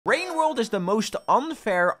world is the most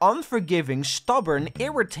unfair, unforgiving, stubborn,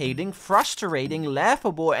 irritating, frustrating,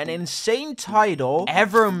 laughable, and insane title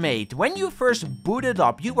ever made. When you first boot it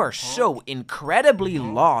up, you are so incredibly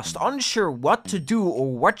lost, unsure what to do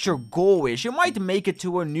or what your goal is. You might make it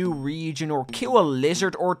to a new region or kill a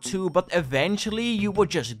lizard or two, but eventually you will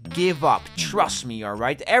just give up. Trust me,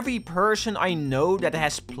 alright? Every person I know that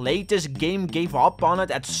has played this game gave up on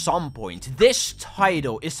it at some point. This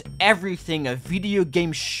title is everything a video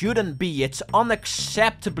game shouldn't be. It's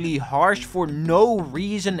unacceptably harsh for no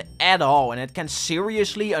reason at all, and it can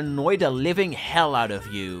seriously annoy the living hell out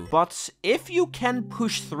of you. But if you can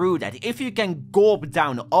push through that, if you can gulp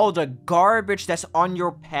down all the garbage that's on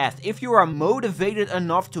your path, if you are motivated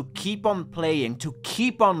enough to keep on playing, to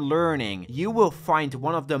keep on learning, you will find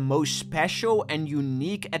one of the most special and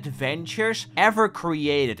unique adventures ever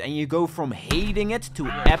created, and you go from hating it to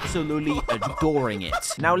absolutely adoring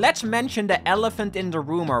it. Now let's mention the elephant in the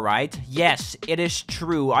room, alright? Yes, it is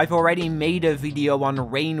true, I've already made a video on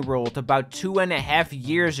ᵈᵒ about 2.5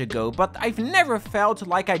 years ago, but I've never felt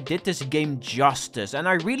like I did this game justice, and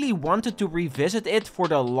I really wanted to revisit it for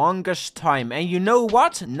the longest time. And you know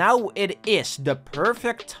what? Now it is the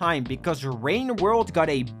perfect time, because ᵈᵒ got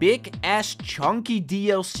a big ass chunky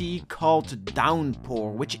DLC called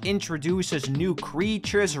Downpour, which introduces new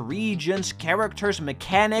creatures, regions, characters,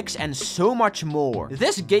 mechanics, and so much more.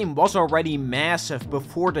 This game was already massive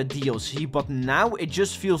before the DLC, but now it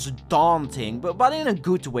just feels daunting, but in a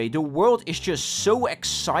good way. The world is just so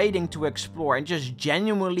exciting to explore and just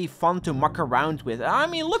genuinely fun to muck around with. I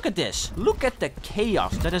mean, look at this. Look at the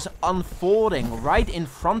chaos that is unfolding right in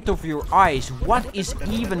front of your eyes. What is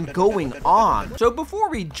even going on? So before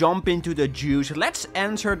we jump into the juice, let's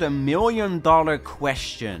answer the million-dollar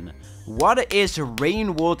question. What is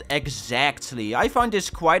ᵈᵒ exactly? I find this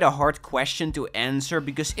quite a hard question to answer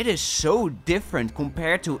because it is so different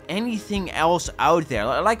compared to anything else out there.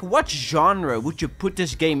 Like, what genre would you put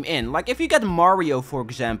this game in? Like, if you get Mario, for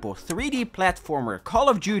example, 3D platformer, Call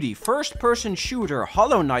of Duty, first-person shooter,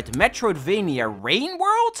 Hollow Knight, Metroidvania,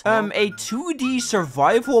 ᵈᵒ? A 2D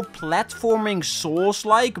survival platforming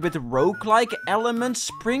Souls-like with roguelike elements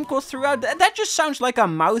sprinkled throughout? That just sounds like a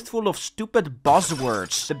mouthful of stupid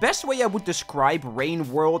buzzwords. The best way I would describe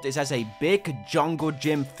ᵈᵒ is as a big jungle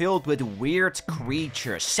gym filled with weird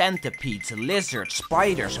creatures, centipedes, lizards,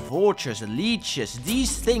 spiders, vultures, leeches,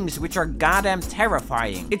 these things which are goddamn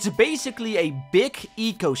terrifying. It's basically a big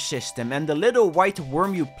ecosystem, and the little white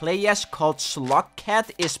worm you play as, called Slugcat,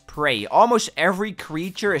 is prey. Almost every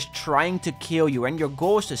creature is trying to kill you, and your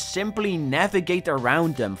goal is to simply navigate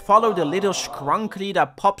around them. Follow the little skrunkly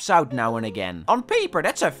that pops out now and again. On paper,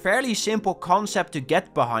 that's a fairly simple concept to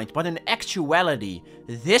get behind, but in actuality,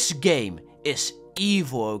 this game is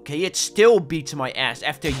evil, okay? It still beats my ass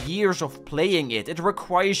after years of playing it. It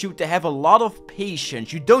requires you to have a lot of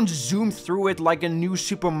patience. You don't zoom through it like a new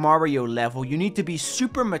Super Mario level. You need to be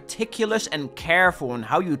super meticulous and careful in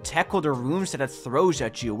how you tackle the rooms that it throws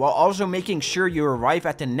at you, while also making sure you arrive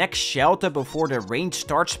at the next shelter before the rain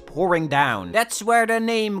starts pouring down. That's where the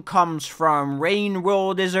name comes from.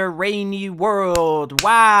 ᵈᵒ is a rainy world.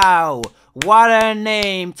 Wow! What a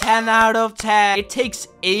name, 10 out of 10. It takes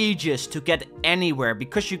ages to get anywhere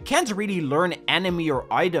because you can't really learn enemy or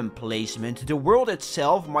item placement. The world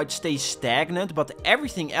itself might stay stagnant, but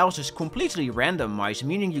everything else is completely randomized,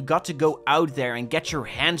 meaning you got to go out there and get your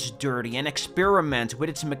hands dirty and experiment with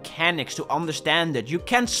its mechanics to understand it. You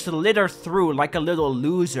can't slither through like a little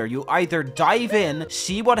loser. You either dive in,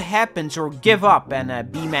 see what happens, or give up and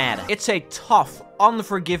be mad. It's a tough,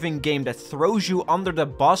 unforgiving game that throws you under the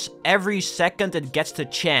bus every second it gets the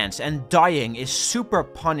chance, and dying is super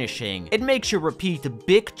punishing. It makes you repeat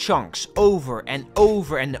big chunks over and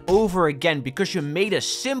over and over again because you made a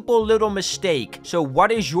simple little mistake. So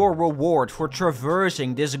what is your reward for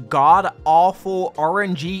traversing this god-awful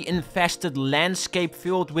RNG-infested landscape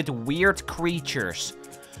filled with weird creatures?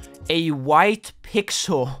 A white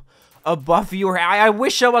pixel above your head. I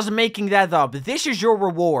wish I was making that up. This is your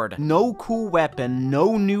reward. No cool weapon,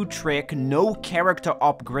 no new trick, no character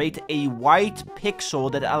upgrade, a white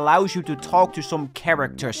pixel that allows you to talk to some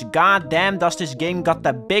characters. God damn, does this game got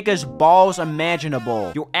the biggest balls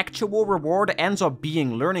imaginable. Your actual reward ends up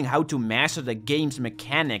being learning how to master the game's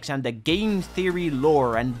mechanics and the game theory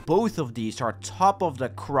lore, and both of these are top of the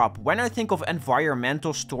crop. When I think of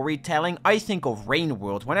environmental storytelling, I think of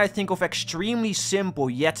ᵈᵒ. When I think of extremely simple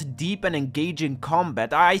yet deep deep and engaging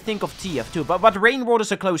combat, I think of TF2, but Rain World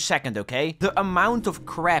is a close second, okay? The amount of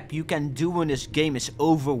crap you can do in this game is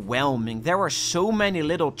overwhelming. There are so many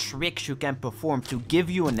little tricks you can perform to give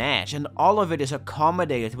you an edge, and all of it is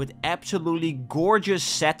accommodated with absolutely gorgeous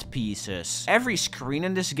set pieces. Every screen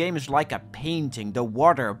in this game is like a painting. The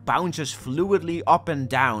water bounces fluidly up and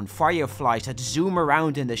down, fireflies that zoom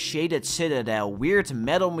around in the shaded citadel, weird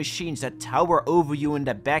metal machines that tower over you in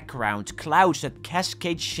the background, clouds that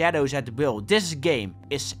cascade shadows at will. This game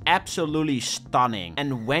is absolutely stunning.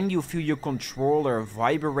 And when you feel your controller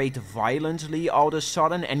vibrate violently all of a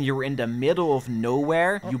sudden and you're in the middle of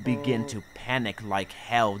nowhere, you begin to panic like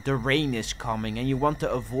hell. The rain is coming and you want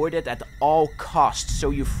to avoid it at all costs,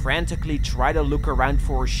 so you frantically try to look around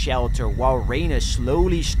for a shelter while rain is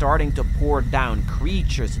slowly starting to pour down.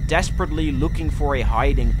 Creatures desperately looking for a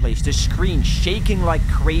hiding place, the screen shaking like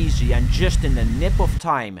crazy, and just in the nip of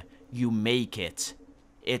time, you make it.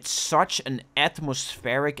 It's such an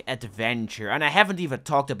atmospheric adventure, and I haven't even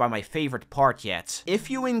talked about my favorite part yet.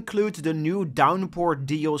 If you include the new Downpour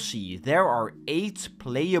DLC, there are 8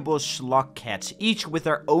 playable Slugcats, each with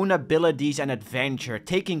their own abilities and adventure,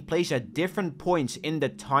 taking place at different points in the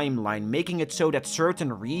timeline, making it so that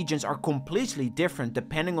certain regions are completely different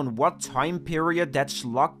depending on what time period that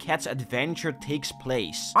Slugcat's adventure takes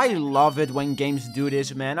place. I love it when games do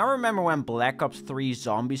this, man. I remember when Black Ops 3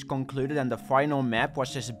 Zombies concluded and the final map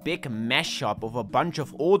was this big mashup of a bunch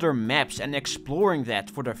of older maps, and exploring that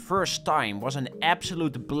for the first time was an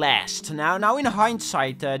absolute blast. Now in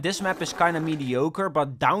hindsight, this map is kinda mediocre,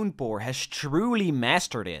 but Downpour has truly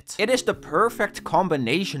mastered it. It is the perfect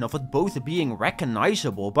combination of it both being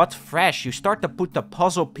recognizable but fresh. You start to put the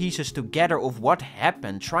puzzle pieces together of what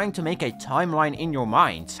happened, trying to make a timeline in your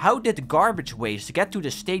mind. How did garbage waste get to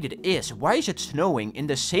the state it is? Why is it snowing in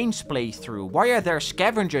the Saints playthrough? Why are there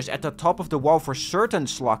scavengers at the top of the wall for certain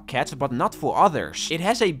Slugcats but not for others? It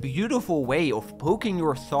has a beautiful way of poking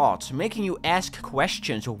your thoughts, making you ask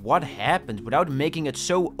questions of what happened without making it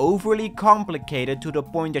so overly complicated to the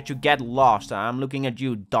point that you get lost. I'm looking at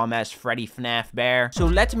you, dumbass Freddy FNAF bear. So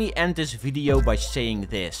let me end this video by saying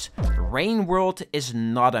this. Rain World is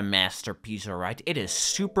not a masterpiece, alright? It is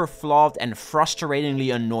super flawed and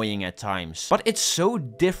frustratingly annoying at times. But it's so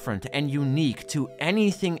different and unique to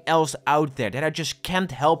anything else out there that I just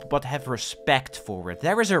can't help but have respect for it.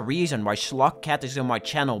 There is a reason why Slugcat is in my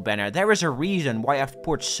channel banner. There is a reason why I've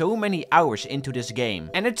poured so many hours into this game.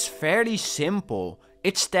 And it's fairly simple.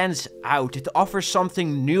 It stands out, it offers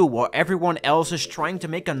something new while everyone else is trying to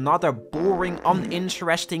make another boring,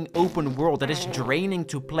 uninteresting open world that is draining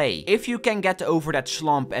to play. If you can get over that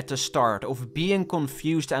slump at the start of being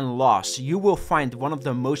confused and lost, you will find one of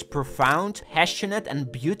the most profound, passionate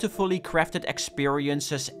and beautifully crafted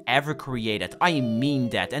experiences ever created. I mean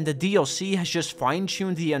that, and the DLC has just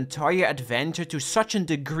fine-tuned the entire adventure to such a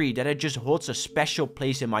degree that it just holds a special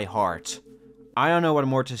place in my heart. I don't know what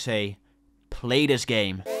more to say. Play this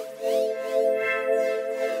game.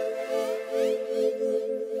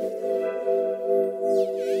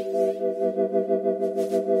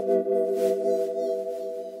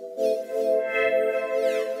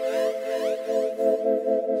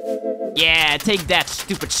 Yeah, take that,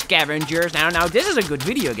 stupid scavengers. Now this is a good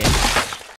video game.